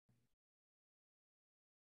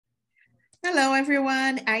Hello,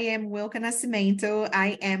 everyone. I am Wilka Nascimento.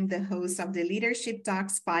 I am the host of the Leadership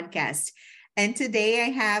Talks podcast. And today I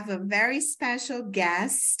have a very special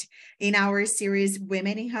guest in our series,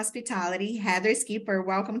 Women in Hospitality, Heather Skipper.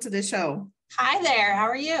 Welcome to the show. Hi there. How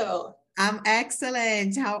are you? I'm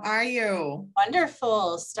excellent. How are you?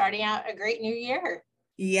 Wonderful. Starting out a great new year.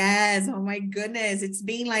 Yes. Oh, my goodness. It's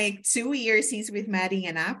been like 2 years since we've met in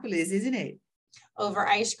Annapolis, isn't it? Over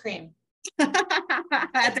ice cream.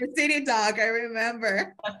 At the City Dog, I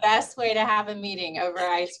remember. The best way to have a meeting over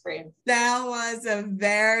ice cream. That was a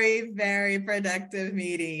very, very productive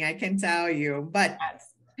meeting, I can tell you. But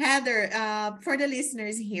Yes. Heather, for the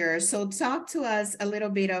listeners here, so talk to us a little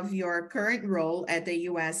bit of your current role at the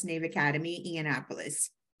U.S. Navy Academy in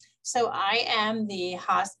Annapolis. So I am the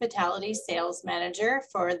hospitality sales manager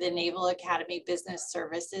for the Naval Academy Business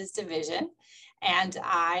Services Division. And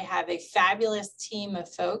I have a fabulous team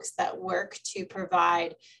of folks that work to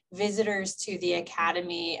provide visitors to the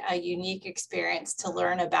Academy a unique experience to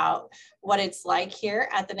learn about what it's like here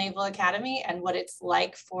at the Naval Academy and what it's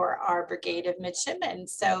like for our Brigade of Midshipmen.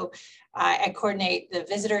 So I coordinate the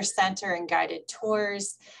visitor center and guided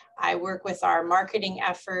tours. I work with our marketing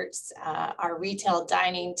efforts, our retail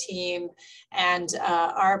dining team, and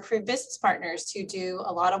our approved business partners who do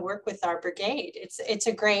a lot of work with our brigade. It's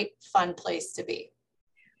a great, fun place to be.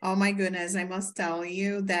 Oh my goodness, I must tell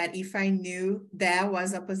you that if I knew that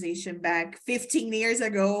was a position back 15 years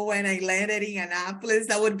ago when I landed in Annapolis,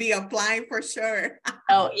 I would be applying for sure.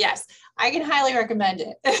 Oh, yes, I can highly recommend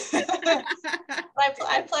it.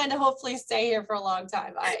 I plan to hopefully stay here for a long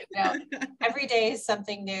time. Every day is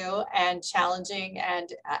something new and challenging.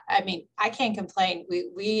 And I mean, I can't complain.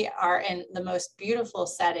 We are in the most beautiful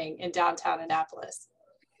setting in downtown Annapolis.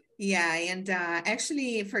 Yeah, and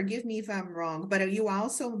actually, forgive me if I'm wrong, but you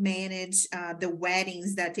also manage the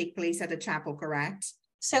weddings that take place at the chapel, correct?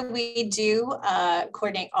 So we do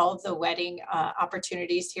coordinate all of the wedding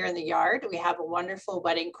opportunities here in the yard. We have a wonderful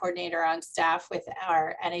wedding coordinator on staff with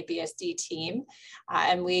our NABSD team,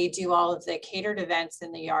 and we do all of the catered events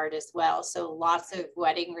in the yard as well. So lots of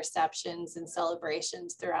wedding receptions and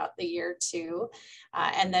celebrations throughout the year too.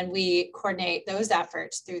 And then we coordinate those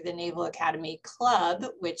efforts through the Naval Academy Club,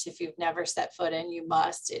 which if you've never set foot in, you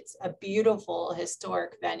must. It's a beautiful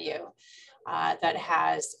historic venue. That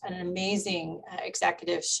has an amazing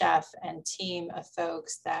executive chef and team of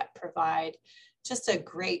folks that provide just a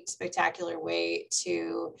great, spectacular way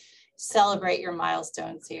to celebrate your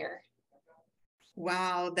milestones here.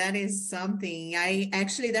 Wow, that is something.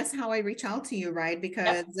 That's how I reach out to you, right?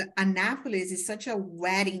 Because Annapolis is such a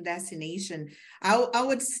wedding destination. I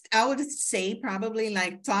would say probably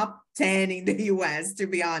like top 10 in the US, to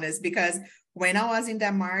be honest, because when I was in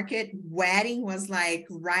that market, wedding was like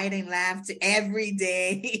right and left every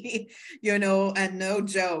day, and no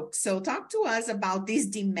joke. So talk to us about this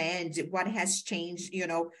demand, what has changed,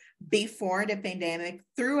 before the pandemic,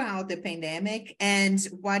 throughout the pandemic, and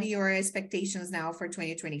what are your expectations now for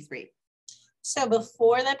 2023? So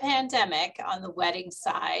before the pandemic, on the wedding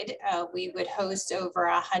side, we would host over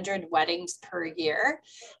 100 weddings per year.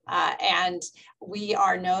 And we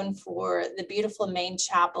are known for the beautiful main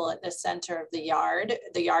chapel at the center of the yard.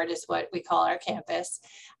 The yard is what we call our campus.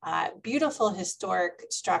 Beautiful historic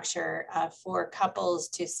structure for couples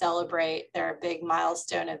to celebrate their big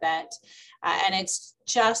milestone event. And it's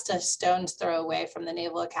just a stone's throw away from the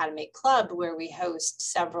Naval Academy Club, where we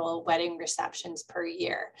host several wedding receptions per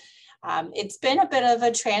year. It's been a bit of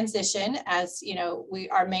a transition, as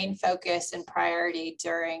our main focus and priority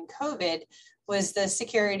during COVID was the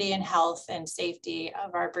security and health and safety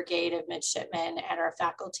of our Brigade of Midshipmen and our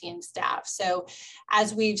faculty and staff. So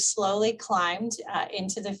as we've slowly climbed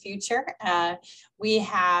into the future, we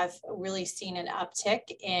have really seen an uptick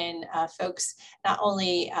in folks not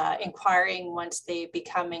only inquiring once they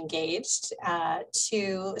become engaged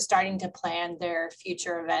to starting to plan their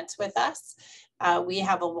future events with us. We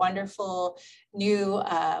have a wonderful new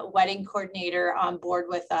wedding coordinator on board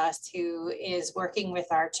with us who is working with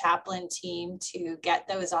our chaplain team to get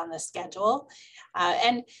those on the schedule.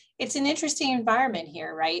 And it's an interesting environment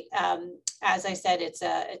here, right? As I said, it's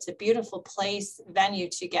a beautiful place, venue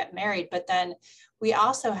to get married, but then we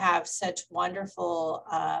also have such wonderful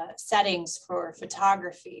settings for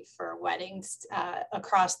photography for weddings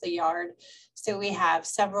across the yard. So we have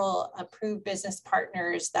several approved business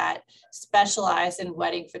partners that specialize in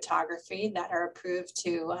wedding photography that are approved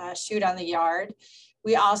to shoot on the yard.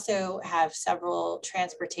 We also have several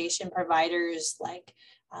transportation providers like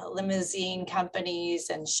limousine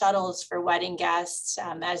companies and shuttles for wedding guests.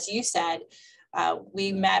 As you said,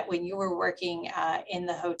 We met when you were working in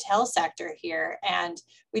the hotel sector here, and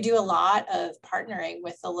we do a lot of partnering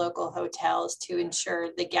with the local hotels to ensure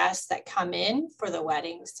the guests that come in for the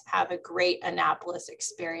weddings have a great Annapolis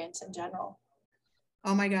experience in general.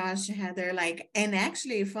 Oh my gosh, Heather, like, and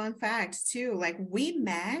actually fun fact too, like we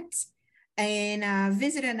met in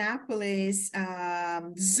Visit Annapolis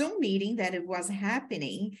Zoom meeting that it was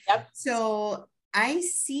happening. Yep. So I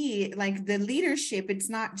see like the leadership, it's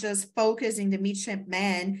not just focusing the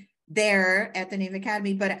midshipmen there at the Navy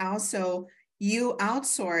Academy, but also you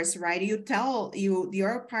outsource, right?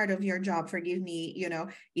 You're part of your job, forgive me,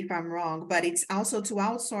 if I'm wrong, but it's also to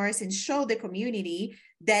outsource and show the community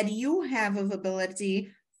that you have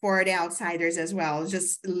availability for the outsiders as well,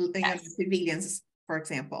 just Yes. civilians, for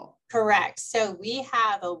example. Correct. So we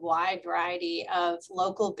have a wide variety of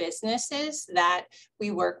local businesses that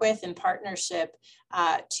we work with in partnership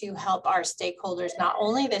to help our stakeholders, not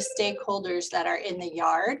only the stakeholders that are in the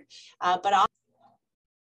yard, but also.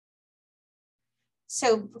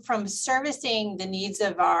 So from servicing the needs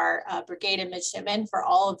of our brigade and midshipmen for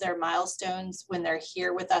all of their milestones when they're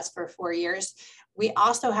here with us for 4 years, we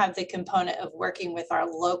also have the component of working with our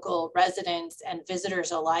local residents and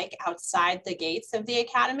visitors alike outside the gates of the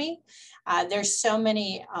Academy. There's so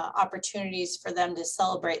many opportunities for them to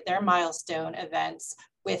celebrate their milestone events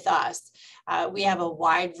with us. We have a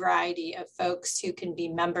wide variety of folks who can be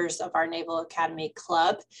members of our Naval Academy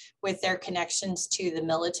Club with their connections to the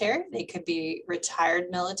military. They could be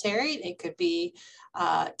retired military, they could be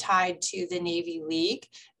tied to the Navy League.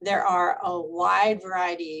 There are a wide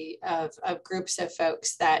variety of groups of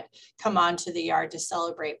folks that come onto the yard to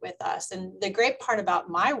celebrate with us. And the great part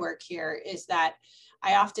about my work here is that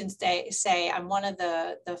I often say I'm one of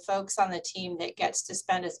the folks on the team that gets to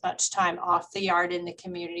spend as much time off the yard in the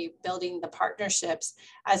community building the partnerships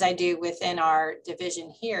as I do within our division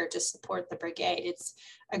here to support the brigade. It's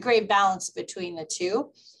a great balance between the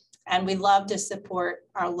two. And we love to support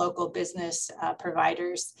our local business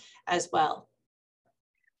providers as well.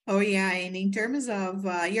 Oh yeah, and in terms of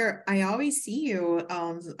I always see you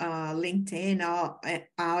on LinkedIn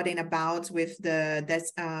out and about with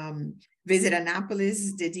that's Visit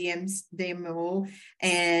Annapolis, the DMO,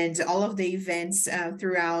 and all of the events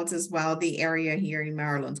throughout as well, the area here in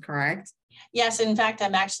Maryland, correct? Yes, in fact,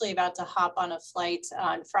 I'm actually about to hop on a flight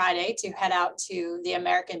on Friday to head out to the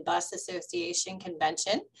American Bus Association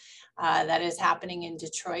convention that is happening in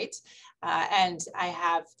Detroit. And I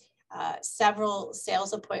have several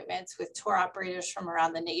sales appointments with tour operators from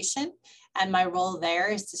around the nation. And my role there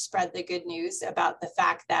is to spread the good news about the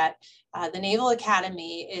fact that the Naval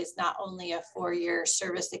Academy is not only a 4-year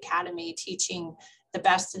service academy teaching the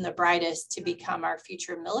best and the brightest to become our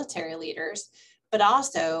future military leaders, but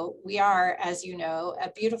also we are, as you know, a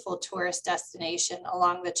beautiful tourist destination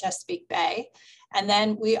along the Chesapeake Bay. And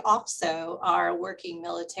then we also are a working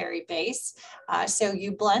military base. So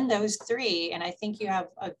you blend those three, and I think you have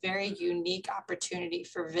a very unique opportunity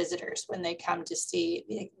for visitors when they come to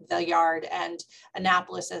see the yard and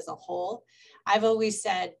Annapolis as a whole. I've always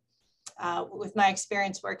said, with my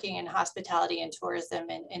experience working in hospitality and tourism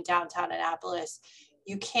in downtown Annapolis,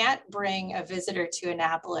 you can't bring a visitor to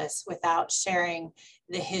Annapolis without sharing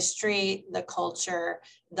the history, the culture,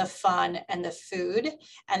 the fun, and the food.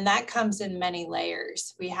 And that comes in many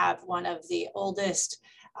layers. We have one of the oldest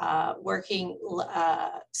working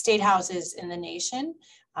state houses in the nation.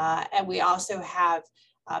 And we also have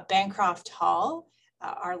Bancroft Hall,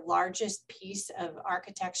 our largest piece of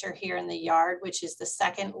architecture here in the yard, which is the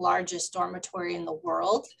second largest dormitory in the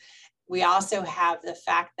world. We also have the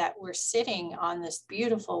fact that we're sitting on this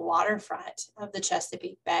beautiful waterfront of the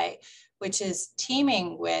Chesapeake Bay, which is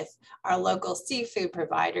teeming with our local seafood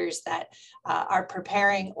providers that are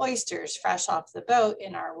preparing oysters fresh off the boat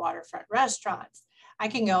in our waterfront restaurants. I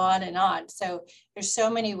can go on and on. So there's so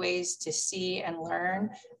many ways to see and learn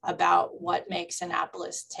about what makes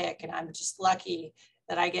Annapolis tick. And I'm just lucky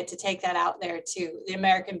that I get to take that out there to the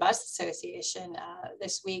American Bus Association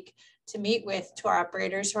this week to meet with tour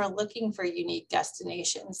operators who are looking for unique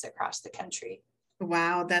destinations across the country.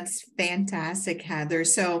 Wow, that's fantastic, Heather.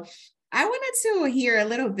 So I wanted to hear a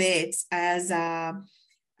little bit as a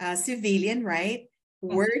civilian, right?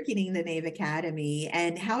 Working in the Navy Academy,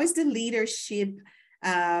 and how is the leadership?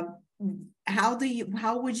 How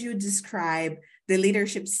would you describe the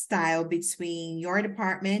leadership style between your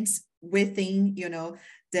departments within,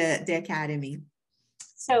 the academy?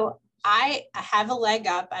 So I have a leg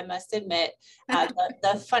up, I must admit.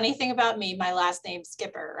 The funny thing about me, my last name's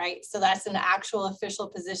Skipper, right? So that's an actual official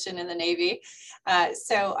position in the Navy.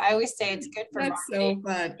 So I always say it's good for That's marketing.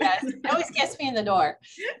 so fun. Yes, it always gets me in the door.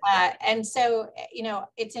 And so, you know,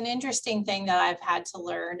 it's an interesting thing that I've had to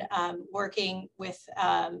learn working with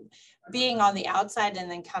being on the outside and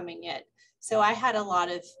then coming in. So I had a lot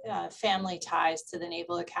of family ties to the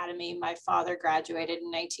Naval Academy. My father graduated in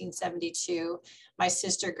 1972. My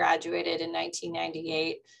sister graduated in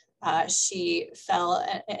 1998. She fell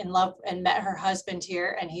in love and met her husband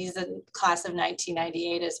here, and he's in class of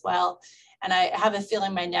 1998 as well. And I have a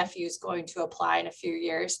feeling my nephew is going to apply in a few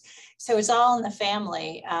years. So it's all in the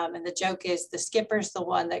family. And the joke is the skipper's the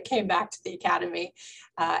one that came back to the academy.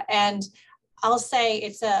 And I'll say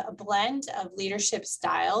it's a blend of leadership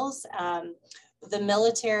styles. The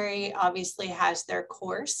military obviously has their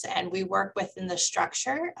course, and we work within the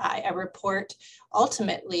structure. I report,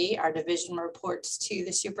 ultimately, our division reports to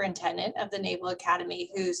the superintendent of the Naval Academy,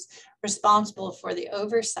 who's responsible for the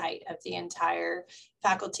oversight of the entire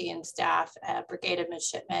faculty and staff, brigade of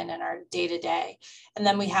midshipmen, and our day-to-day. And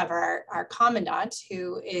then we have our commandant,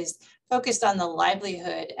 who is focused on the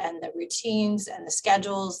livelihood and the routines and the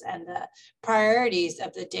schedules and the priorities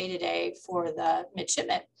of the day-to-day for the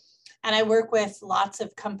midshipmen. And I work with lots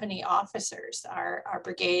of company officers. Our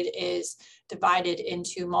brigade is divided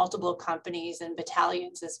into multiple companies and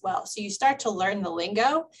battalions as well. So you start to learn the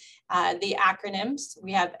lingo, the acronyms.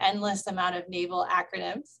 We have endless amount of naval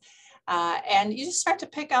acronyms. And you just start to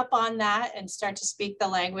pick up on that and start to speak the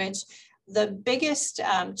language. The biggest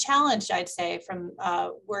challenge, I'd say, from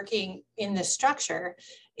working in this structure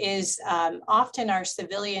is often our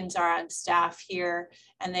civilians are on staff here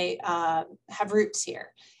and they have roots here.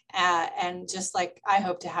 And just like I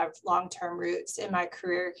hope to have long-term roots in my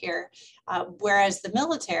career here, whereas the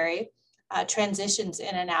military transitions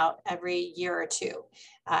in and out every year or two.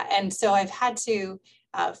 And so I've had to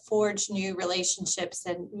forge new relationships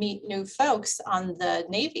and meet new folks on the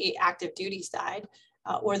Navy active duty side,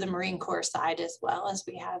 or the Marine Corps side, as well, as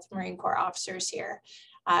we have Marine Corps officers here.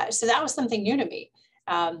 So that was something new to me.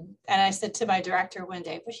 And I said to my director one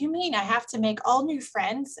day, what do you mean I have to make all new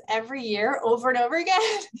friends every year over and over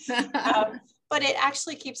again? But it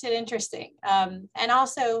actually keeps it interesting. And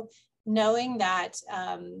also knowing that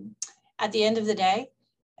at the end of the day,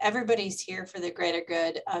 everybody's here for the greater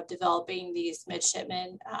good of developing these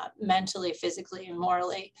midshipmen mentally, physically, and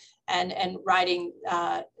morally, and riding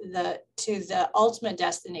to the ultimate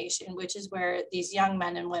destination, which is where these young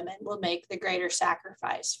men and women will make the greater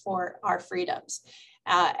sacrifice for our freedoms.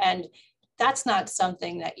 And that's not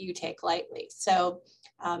something that you take lightly. So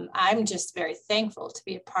I'm just very thankful to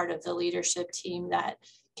be a part of the leadership team that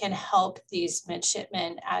can help these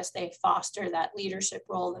midshipmen as they foster that leadership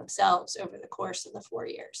role themselves over the course of the 4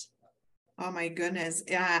 years. Oh my goodness.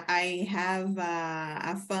 Yeah, I have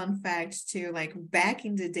a fun fact too. Like back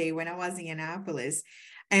in the day when I was in Annapolis,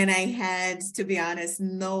 and I had, to be honest,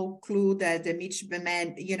 no clue that the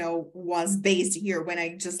midshipman, was based here when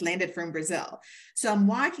I just landed from Brazil. So I'm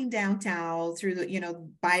walking downtown through the,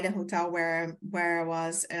 by the hotel where I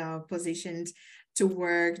was positioned to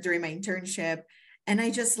work during my internship. And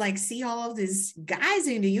I just like see all of these guys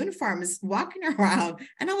in the uniforms walking around.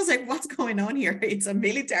 And I was like, what's going on here? It's a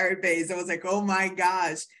military base. I was like, oh my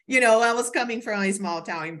gosh. I was coming from a small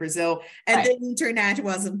town in Brazil, and right. The internet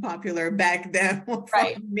wasn't popular back then for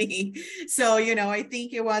me. So, I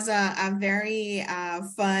think it was a very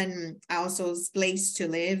fun also place to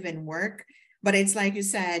live and work. But it's like you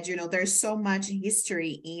said, there's so much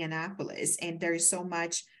history in Annapolis, and there's so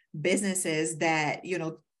much businesses that,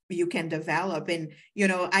 you can develop. And,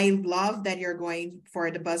 I love that you're going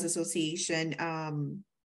for the Bus Association,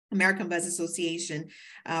 American Bus Association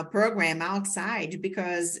program outside,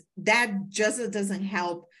 because that just doesn't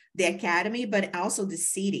help the academy, but also the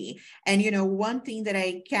city. And, one thing that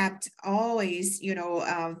I kept always,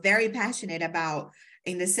 very passionate about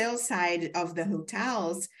in the sales side of the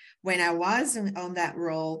hotels when I was on that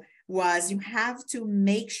role was you have to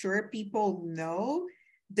make sure people know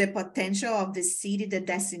the potential of the city, the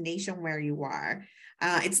destination where you are.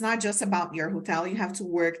 It's not just about your hotel. You have to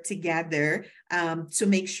work together to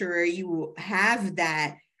make sure you have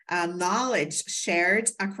that knowledge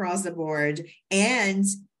shared across the board. And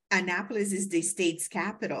Annapolis is the state's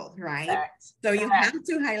capital, right? Correct. So you have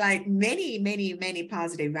to highlight many, many, many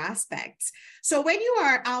positive aspects. So when you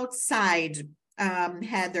are outside,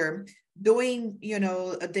 Heather, doing,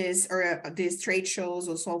 these trade shows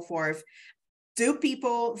or so forth, do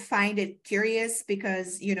people find it curious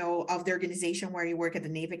because, of the organization where you work at the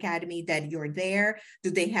Navy Academy that you're there? Do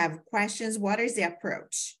they have questions? What is the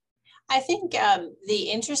approach? I think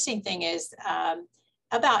the interesting thing is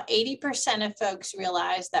about 80% of folks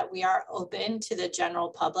realize that we are open to the general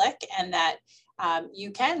public, and that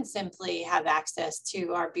you can simply have access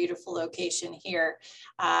to our beautiful location here,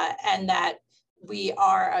 and that we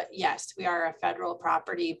are, yes, we are a federal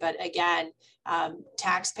property, but again,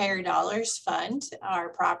 taxpayer dollars fund our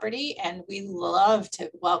property, and we love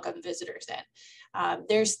to welcome visitors in.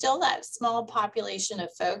 There's still that small population of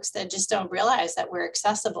folks that just don't realize that we're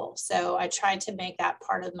accessible. So I try to make that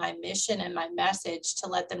part of my mission and my message to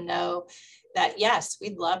let them know that, yes,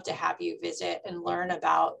 we'd love to have you visit and learn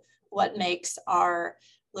about what makes our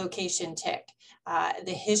location tick.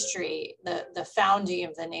 The history, the founding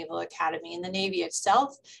of the Naval Academy, and the Navy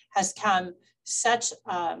itself has come such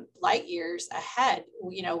light years ahead.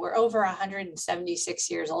 You know, we're over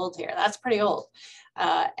 176 years old here. That's pretty old.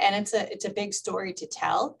 And it's a big story to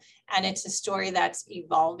tell, and it's a story that's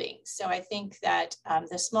evolving. So I think that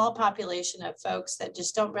the small population of folks that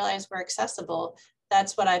just don't realize we're accessible,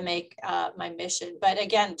 that's what I make my mission. But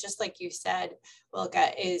again, just like you said,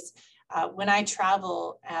 Wilka, is when I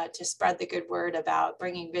travel to spread the good word about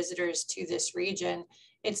bringing visitors to this region,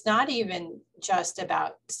 it's not even just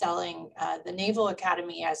about selling the Naval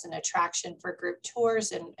Academy as an attraction for group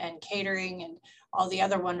tours and catering and all the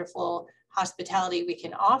other wonderful hospitality we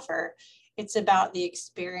can offer. It's about the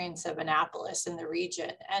experience of Annapolis in the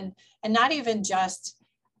region, and not even just,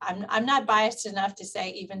 I'm not biased enough to say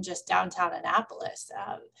even just downtown Annapolis.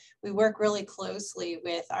 We work really closely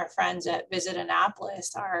with our friends at Visit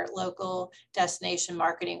Annapolis, our local destination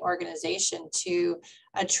marketing organization, to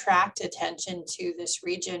attract attention to this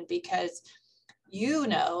region, because you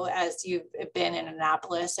know, as you've been in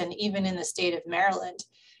Annapolis and even in the state of Maryland,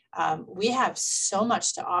 we have so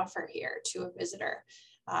much to offer here to a visitor.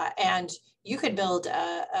 And you could build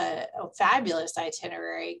a fabulous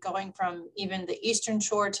itinerary going from even the Eastern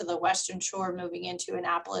Shore to the Western Shore, moving into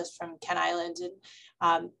Annapolis from Kent Island,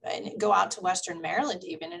 and go out to Western Maryland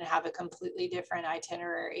even, and have a completely different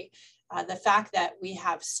itinerary. The fact that we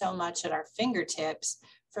have so much at our fingertips,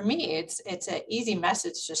 for me, it's an easy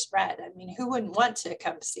message to spread. I mean, who wouldn't want to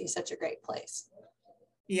come see such a great place?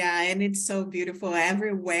 Yeah, and it's so beautiful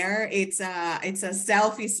everywhere. It's a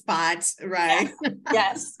selfie spot, right? Yeah.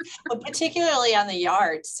 Yes, but particularly on the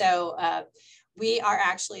yard. So we are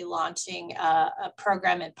actually launching a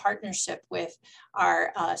program in partnership with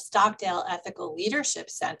our Stockdale Ethical Leadership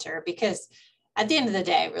Center, because at the end of the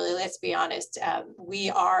day, really, let's be honest, we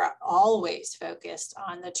are always focused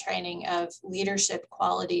on the training of leadership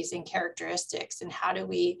qualities and characteristics, and how do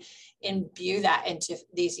we imbue that into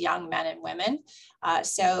these young men and women.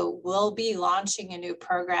 So we'll be launching a new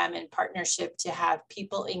program in partnership to have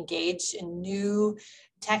people engage in new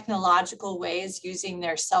technological ways, using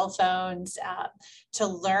their cell phones to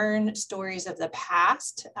learn stories of the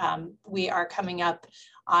past. We are coming up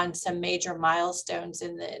on some major milestones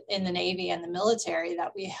in the Navy and the military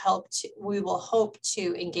that we will hope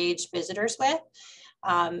to engage visitors with.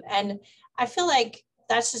 And I feel like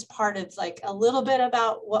that's just part of like a little bit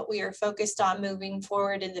about what we are focused on moving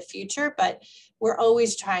forward in the future, but we're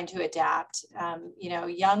always trying to adapt. You know,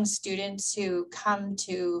 young students who come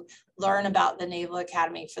to learn about the Naval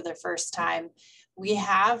Academy for the first time, we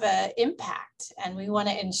have an impact, and we want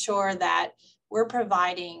to ensure that we're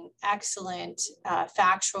providing excellent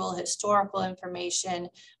factual, historical information,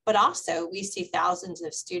 but also we see thousands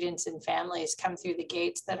of students and families come through the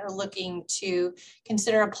gates that are looking to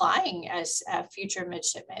consider applying as future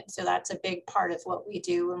midshipmen. So that's a big part of what we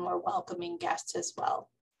do when we're welcoming guests as well.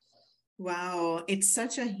 Wow, it's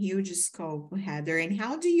such a huge scope, Heather. And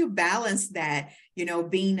how do you balance that? You know,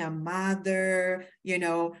 being a mother, you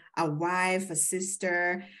know, a wife, a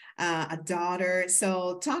sister, a daughter.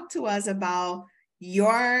 So talk to us about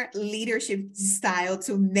your leadership style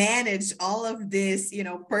to manage all of this, you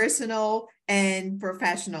know, personal and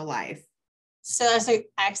professional life. So that's an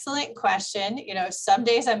excellent question. You know, some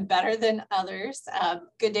days I'm better than others,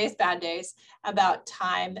 good days, bad days, about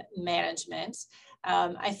time management.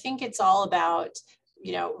 I think it's all about,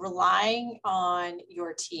 you know, relying on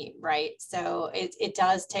your team, right? So it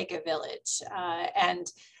does take a village. And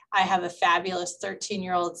I have a fabulous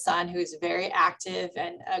 13-year-old son who's very active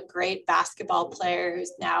and a great basketball player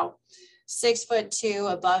who's now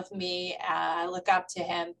 6'2" above me. I look up to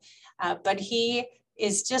him, but he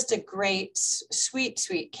is just a great, sweet,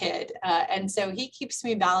 sweet kid. And so he keeps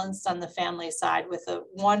me balanced on the family side with a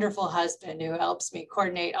wonderful husband who helps me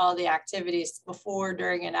coordinate all the activities before,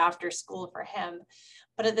 during, and after school for him.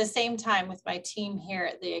 But at the same time, with my team here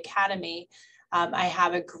at the Academy, I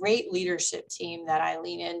have a great leadership team that I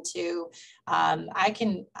lean into. I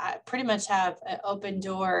pretty much have an open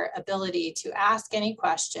door ability to ask any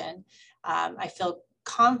question. I feel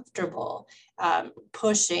comfortable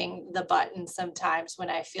pushing the button sometimes when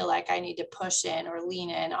I feel like I need to push in or lean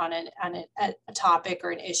in on a topic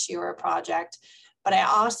or an issue or a project. But I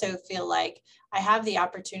also feel like I have the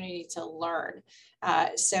opportunity to learn.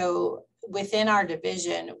 So within our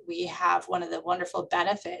division, we have one of the wonderful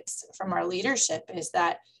benefits from our leadership is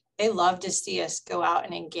that they love to see us go out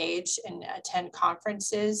and engage and attend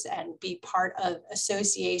conferences and be part of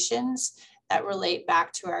associations that relate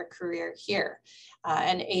back to our career here.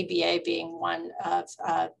 And ABA being one of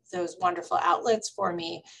those wonderful outlets for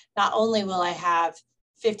me. Not only will I have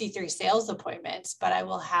 53 sales appointments, but I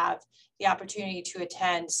will have the opportunity to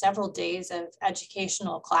attend several days of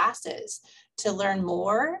educational classes to learn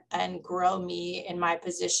more and grow me in my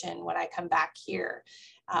position when I come back here.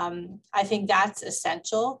 I think that's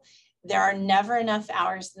essential. There are never enough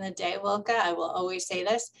hours in the day, Wilka, I will always say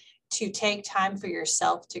this, to take time for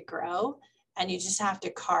yourself to grow. And you just have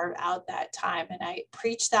to carve out that time. And I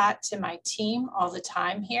preach that to my team all the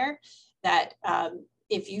time here, that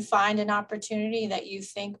if you find an opportunity that you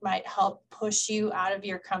think might help push you out of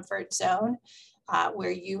your comfort zone,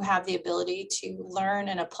 where you have the ability to learn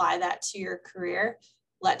and apply that to your career,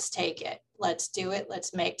 let's take it. Let's do it.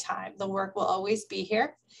 Let's make time. The work will always be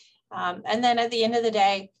here. And then at the end of the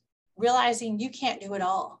day, realizing you can't do it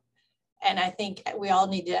all. And I think we all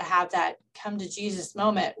need to have that come to Jesus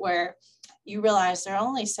moment where you realize there are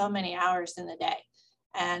only so many hours in the day.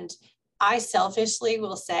 And I selfishly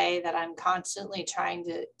will say that I'm constantly trying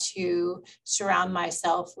to surround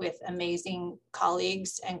myself with amazing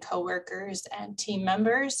colleagues and coworkers and team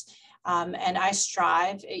members. And I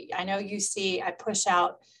strive. I know you see, I push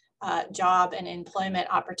out job and employment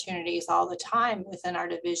opportunities all the time within our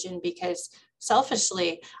division because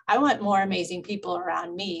selfishly, I want more amazing people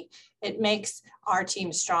around me. It makes our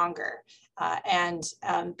team stronger. And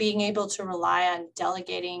being able to rely on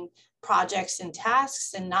delegating projects and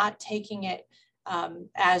tasks and not taking it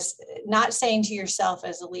as not saying to yourself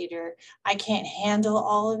as a leader, I can't handle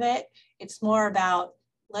all of it. It's more about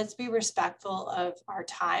let's be respectful of our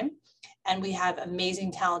time. And we have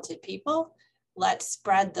amazing, talented people. Let's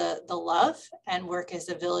spread the love and work as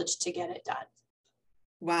a village to get it done.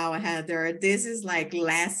 Wow, Heather, this is like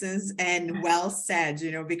lessons and well said,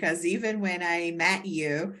 because even when I met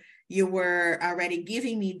you, you were already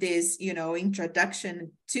giving me this,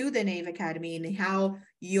 introduction to the Navy Academy and how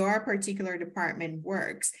your particular department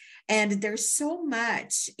works. And there's so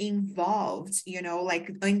much involved,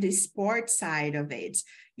 like on the sports side of it,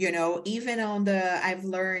 even I've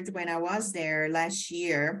learned when I was there last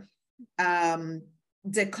year,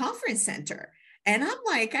 the conference center. And I'm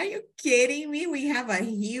like, are you kidding me? We have a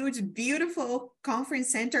huge, beautiful conference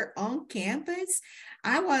center on campus.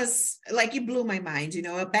 I was like, it blew my mind,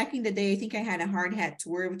 back in the day, I think I had a hard hat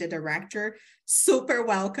tour with the director, super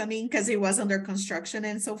welcoming because it was under construction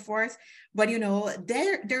and so forth. But,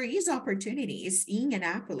 there is opportunities in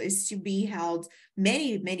Annapolis to be held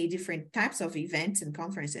many, many different types of events and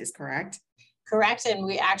conferences, correct? Correct. And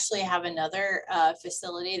we actually have another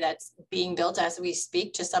facility that's being built as we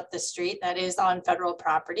speak, just up the street, that is on federal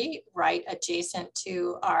property, right adjacent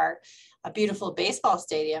to our beautiful baseball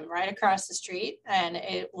stadium right across the street. And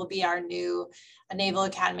it will be our new Naval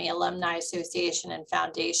Academy Alumni Association and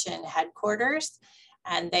Foundation headquarters.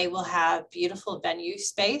 And they will have beautiful venue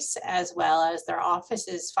space as well as their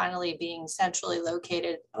offices finally being centrally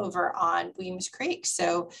located over on Weems Creek.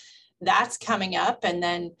 So that's coming up. And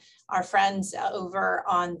then our friends over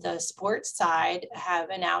on the sports side have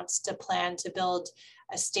announced a plan to build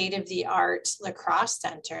a state-of-the-art lacrosse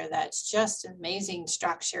center that's just an amazing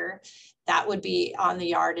structure. That would be on the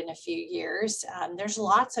yard in a few years. There's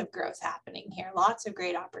lots of growth happening here, lots of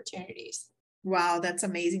great opportunities. Wow, that's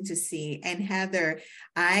amazing to see. And Heather,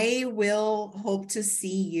 I will hope to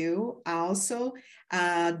see you also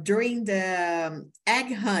during the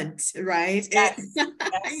egg hunt, right? Yes, yes.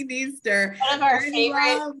 In Easter. One of our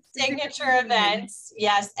favorite signature events.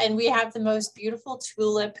 Yes, and we have the most beautiful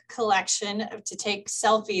tulip collection to take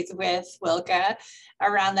selfies with, Wilka.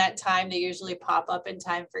 Around that time, they usually pop up in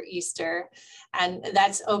time for Easter. And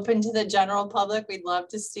that's open to the general public. We'd love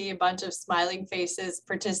to see a bunch of smiling faces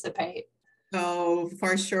participate. Oh,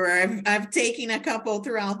 for sure. I've taken a couple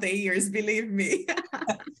throughout the years, believe me.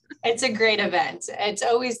 It's a great event. It's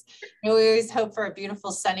always, we always hope for a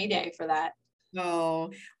beautiful sunny day for that.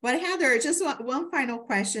 Oh, well, Heather, just one final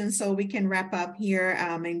question so we can wrap up here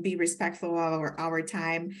and be respectful of our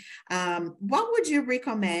time. What would you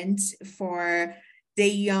recommend for the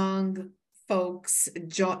young folks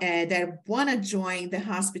that want to join the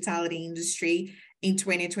hospitality industry in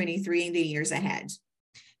 2023 and the years ahead?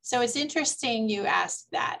 So it's interesting you asked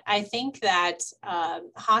that. I think that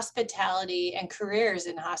hospitality and careers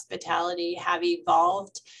in hospitality have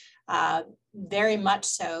evolved very much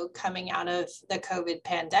so coming out of the COVID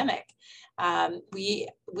pandemic. We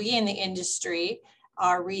in the industry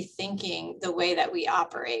are rethinking the way that we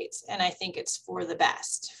operate. And I think it's for the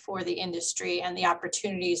best for the industry and the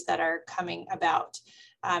opportunities that are coming about.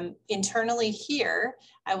 Internally here,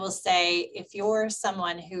 I will say, if you're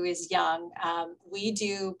someone who is young, we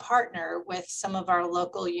do partner with some of our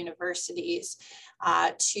local universities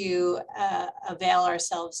to avail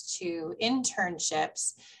ourselves to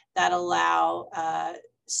internships that allow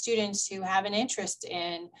students who have an interest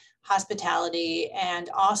in hospitality,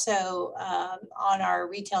 and also on our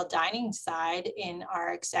retail dining side in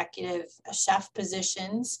our executive chef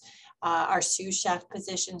positions, our sous chef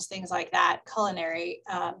positions, things like that, culinary.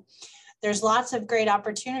 There's lots of great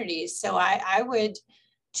opportunities. So I would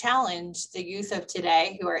challenge the youth of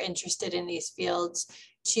today who are interested in these fields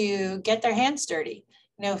to get their hands dirty.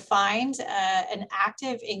 Find an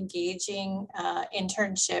active, engaging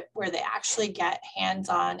internship where they actually get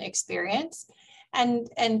hands-on experience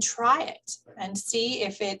and try it and see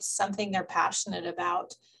if it's something they're passionate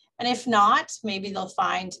about. And if not, maybe they'll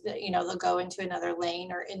find that, they'll go into another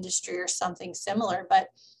lane or industry or something similar, but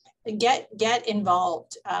get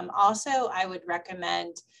involved. Also, I would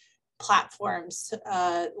recommend platforms.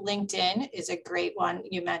 LinkedIn is a great one.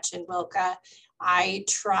 You mentioned Wilka. I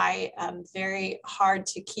try very hard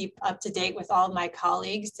to keep up to date with all my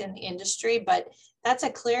colleagues in the industry, but that's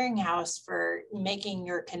a clearinghouse for making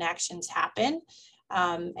your connections happen.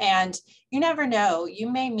 And you never know, you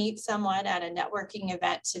may meet someone at a networking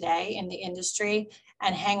event today in the industry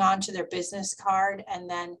and hang on to their business card, and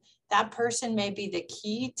then that person may be the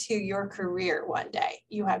key to your career one day.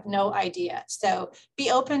 You have no idea. So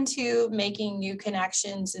be open to making new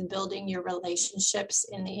connections and building your relationships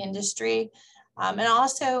in the industry. And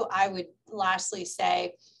also, I would lastly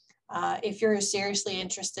say, if you're seriously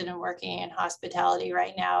interested in working in hospitality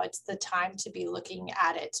right now, it's the time to be looking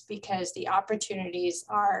at it because the opportunities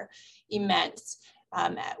are immense.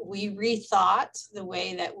 We rethought the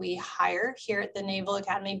way that we hire here at the Naval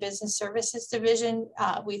Academy Business Services Division.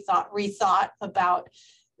 We rethought about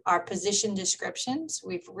our position descriptions.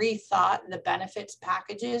 We've rethought the benefits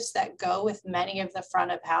packages that go with many of the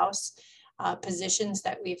front of house positions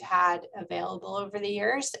that we've had available over the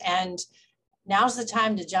years. And now's the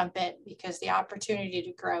time to jump in because the opportunity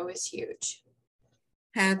to grow is huge.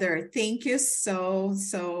 Heather, thank you so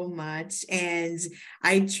much. And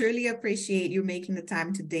I truly appreciate you making the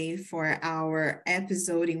time today for our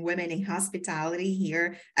episode in Women in Hospitality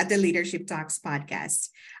here at the Leadership Talks podcast.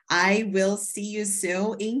 I will see you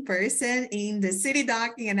soon in person in the City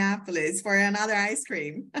Dock in Annapolis for another ice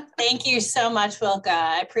cream. Thank you so much, Wilka.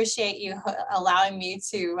 I appreciate you allowing me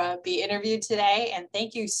to be interviewed today. And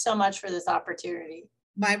thank you so much for this opportunity.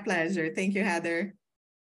 My pleasure. Thank you, Heather.